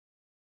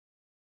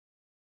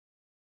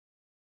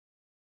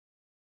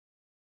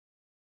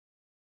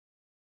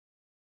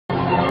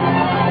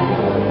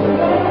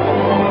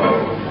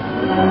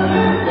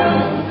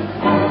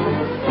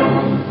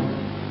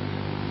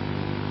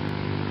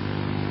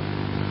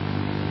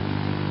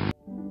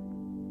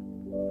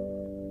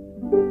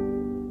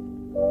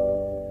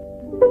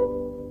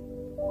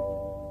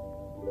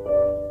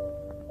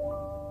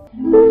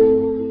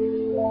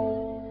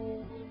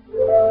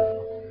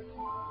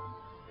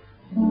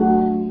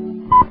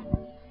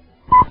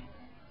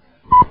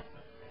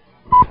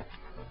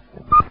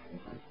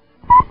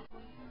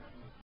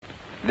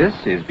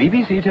This is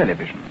BBC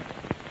Television.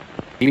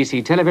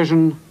 BBC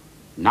Television,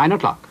 9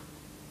 o'clock.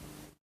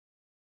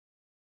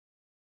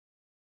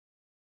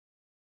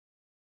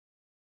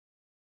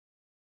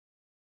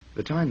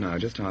 The time now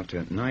just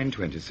after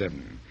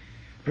 9:27.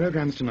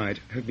 Programmes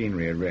tonight have been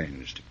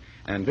rearranged,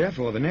 and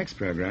therefore the next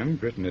programme,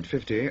 Britain at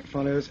 50,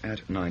 follows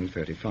at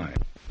 9:35.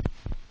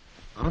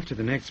 After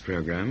the next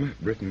programme,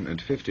 Britain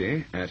at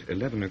 50, at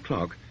 11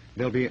 o'clock,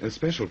 there'll be a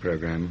special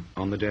programme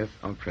on the death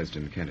of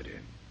President Kennedy.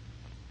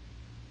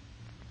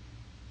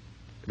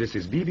 This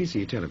is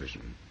BBC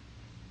Television.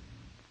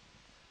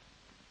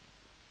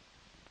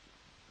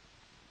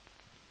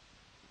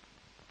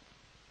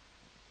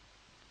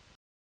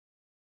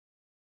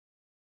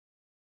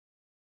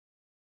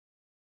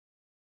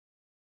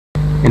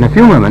 In a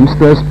few moments,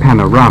 there's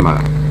Panorama,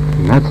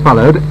 and that's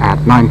followed at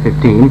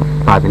 9:15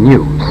 by the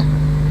news.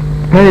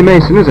 Perry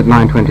Mason is at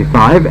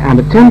 9:25, and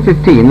at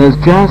 10:15 there's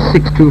Jazz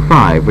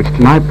 625, which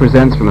tonight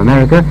presents from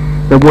America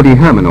the Woody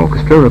Herman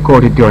Orchestra,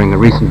 recorded during a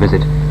recent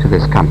visit to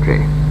this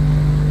country.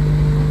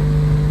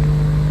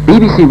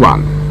 BBC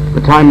One.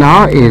 The time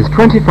now is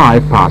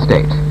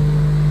 8:25.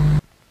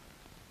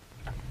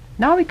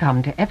 Now we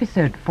come to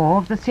episode 4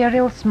 of the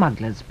serial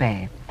Smuggler's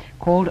Bay,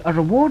 called A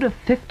Reward of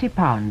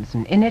 £50,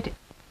 and in it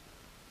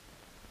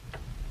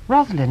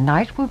Rosalind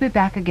Knight will be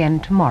back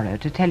again tomorrow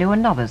to tell you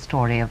another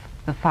story of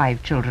The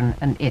 5 Children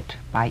and It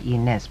by E.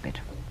 Nesbit.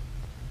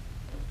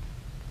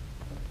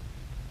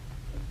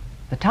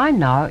 The time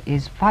now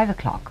is 5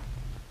 o'clock.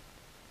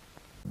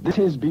 This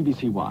is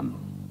BBC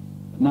One.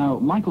 Now,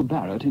 Michael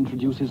Barrett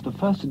introduces the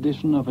first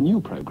edition of a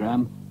new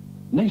programme,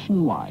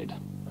 Nationwide.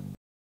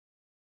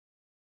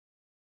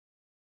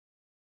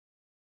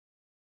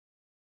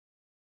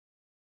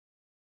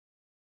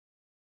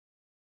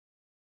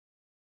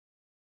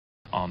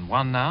 On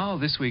One Now,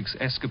 this week's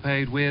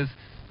escapade with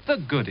The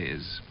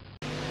Goodies.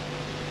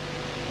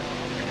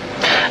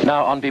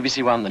 Now on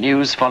BBC One, the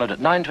news, followed at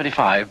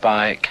 9:25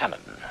 by Cannon.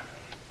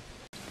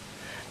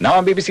 Now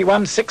on BBC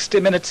One, 60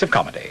 minutes of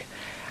comedy.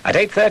 At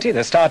 8:30,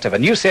 the start of a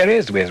new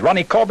series with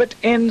Ronnie Corbett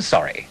in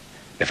Sorry.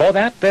 Before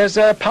that, there's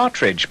a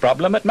partridge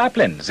problem at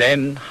Maplin's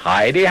in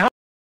Heidi Ho.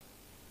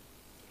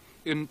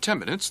 In 10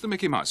 minutes, the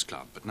Mickey Mouse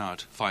Club. But now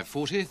at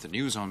 5:40, the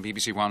news on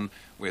BBC One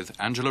with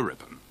Angela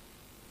Ribbon.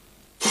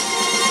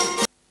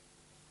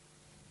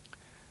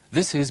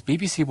 This is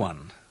BBC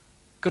One.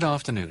 Good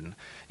afternoon.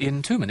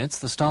 In 2 minutes,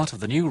 the start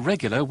of the new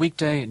regular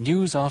weekday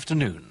News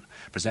Afternoon,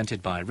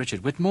 presented by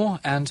Richard Whitmore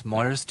and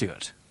Moira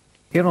Stewart.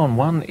 Here on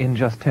One in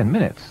just 10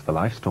 minutes, the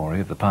life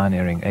story of the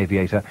pioneering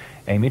aviator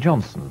Amy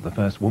Johnson, the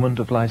first woman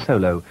to fly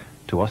solo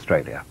to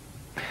Australia.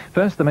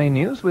 First, the main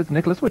news with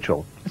Nicholas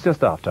Witchell. It's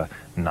just after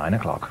 9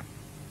 o'clock.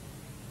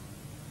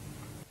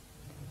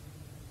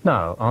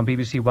 Now, on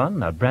BBC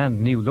One, a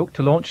brand new look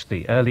to launch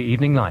the early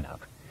evening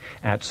lineup.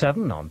 At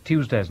 7 on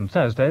Tuesdays and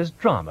Thursdays,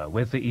 drama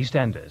with the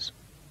EastEnders.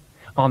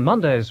 On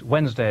Mondays,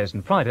 Wednesdays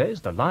and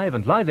Fridays, the live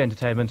and live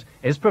entertainment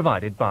is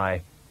provided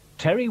by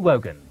Terry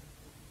Wogan.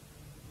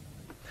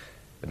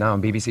 But now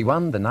on BBC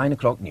One, the 9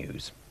 o'clock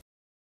news.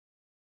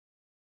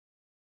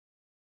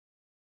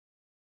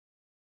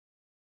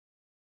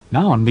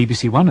 Now on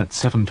BBC One at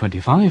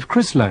 7:25,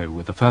 Chris Lowe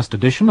with the first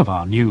edition of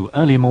our new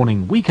early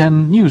morning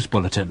weekend news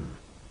bulletin.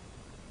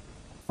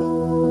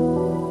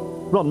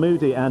 Ron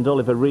Moody and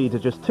Oliver Reed are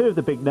just two of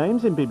the big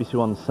names in BBC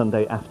One's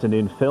Sunday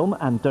afternoon film,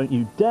 and don't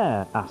you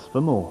dare ask for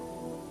more.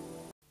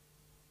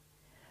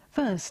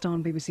 First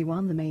on BBC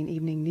One, the main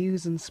evening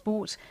news and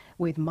sport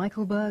with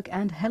Michael Berg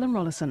and Helen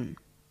Rollison.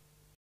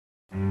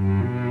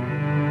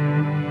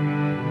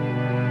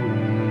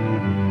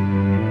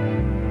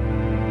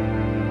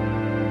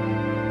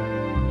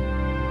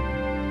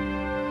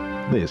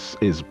 This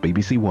is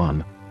BBC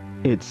One.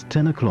 It's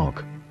 10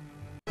 o'clock.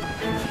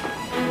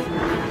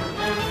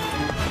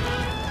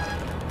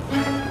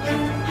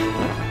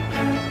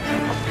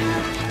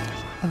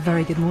 A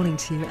very good morning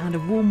to you and a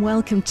warm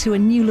welcome to a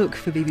new look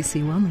for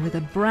BBC One with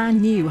a brand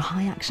new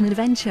high-action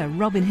adventure,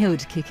 Robin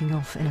Hood, kicking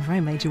off in a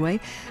very major way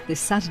this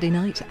Saturday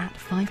night at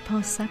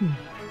 7:05.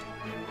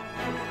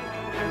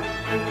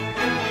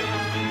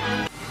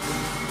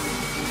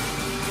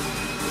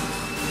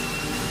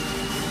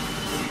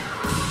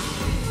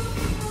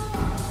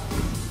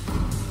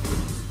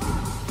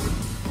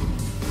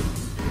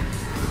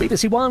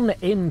 BBC One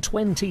in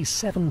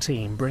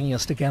 2017, bringing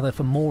us together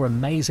for more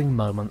amazing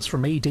moments.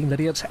 From me, Dean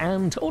Lydiot,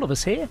 and all of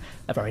us here,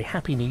 a very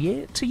happy new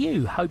year to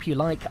you. Hope you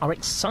like our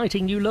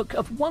exciting new look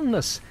of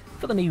oneness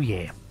for the new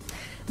year.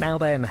 Now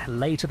then,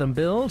 later than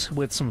build,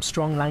 with some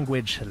strong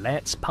language,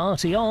 let's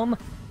party on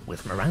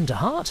with Miranda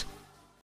Hart